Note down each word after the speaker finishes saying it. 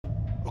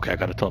Okay, I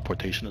got a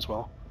teleportation as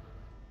well.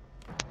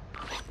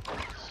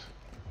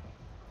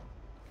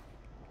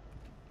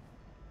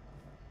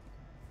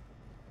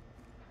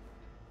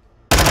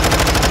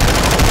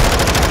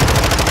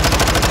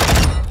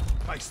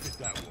 Wasted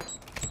that one.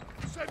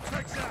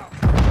 Semtex out.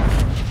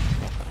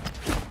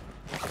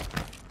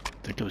 I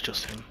think it was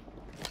just him.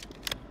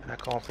 I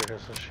can't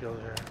there's a shield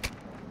here.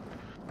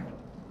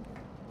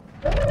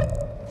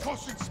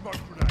 Tossing smoke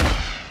grenade.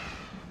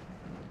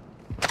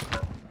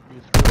 You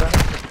threw that?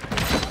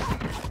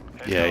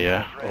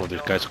 Yeah. Oh,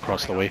 there's guys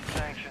across the way.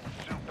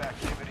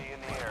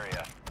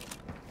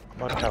 I'm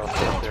gonna teleport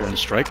Throwing there. the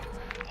strike.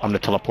 I'm gonna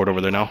teleport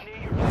over there now.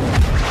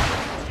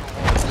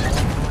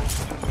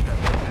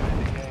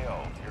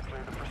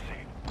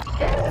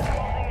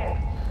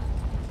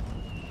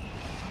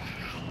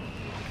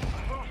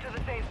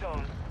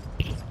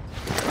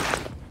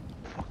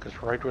 Fuck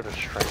is right where the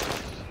strike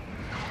is.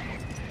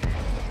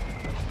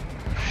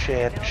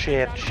 Shit.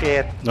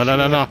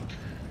 No.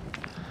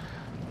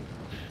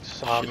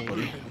 Saw Shit, me.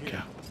 buddy.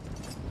 Okay.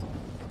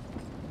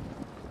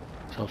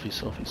 Selfie.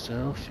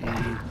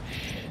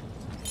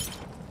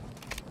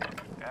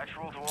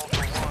 Actual to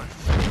Ultra One.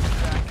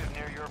 Active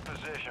near your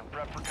position.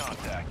 Prep for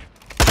contact.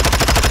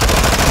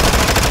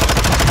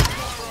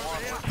 Ultra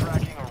One, we're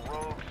tracking a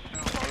rogue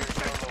suit near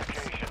your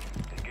location.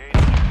 Engage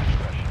at your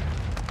discretion.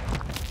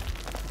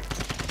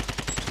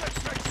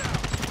 Semtex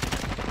out.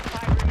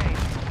 5 remain.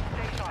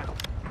 Stay sharp.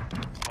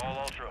 All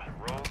Ultra,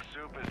 rogue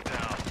soup is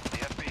down. The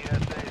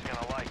FBSA is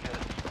gonna like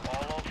this.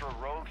 All Ultra,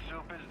 rogue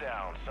soup is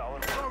down.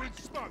 Solid work. Throwing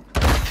smoke.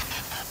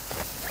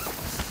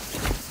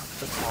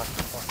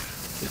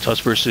 It's us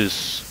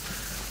versus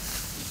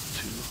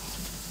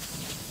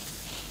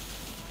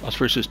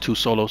two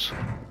solos.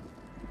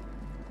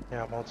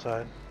 Yeah, I'm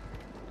outside.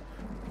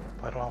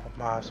 I don't have a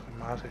mask.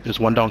 My mask is There's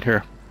one down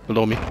here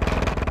below me. Right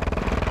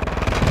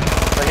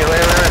here.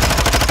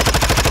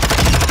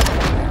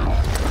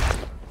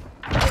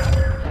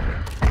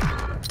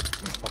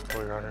 Fuck,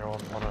 boy, you're on your own,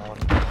 one-on-one.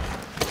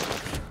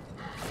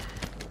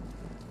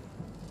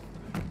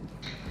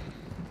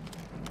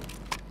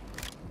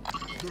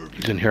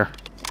 He's in here.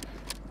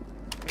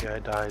 Yeah, I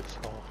died,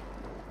 so...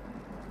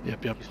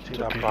 Yep. You It's see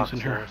that okay, box he's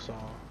in here. there, so...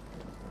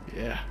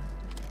 Yeah.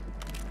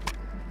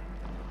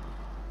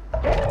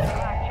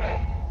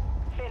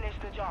 Finish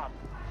the job.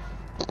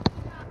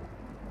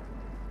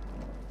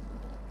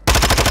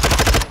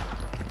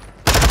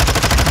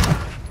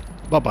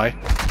 Bye-bye.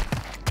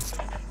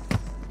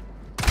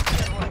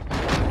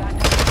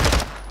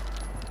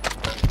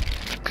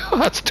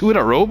 That's 2 in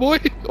a row, boy?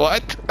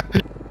 What?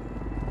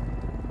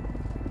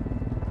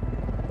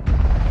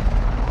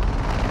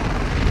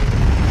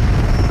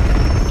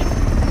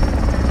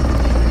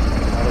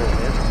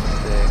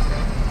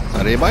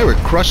 Anyway, we're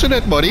crushing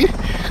it, buddy.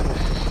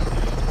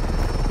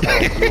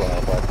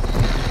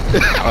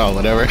 Oh,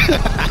 whatever.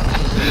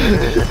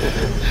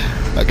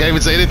 I can't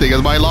even say anything.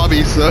 It's my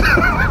lobby, so.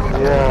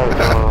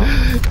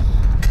 Yeah,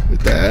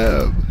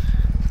 Damn.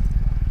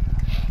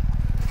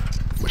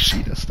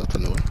 Machine, that's not a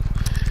new one.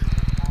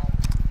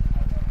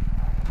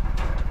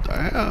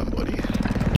 Damn, buddy.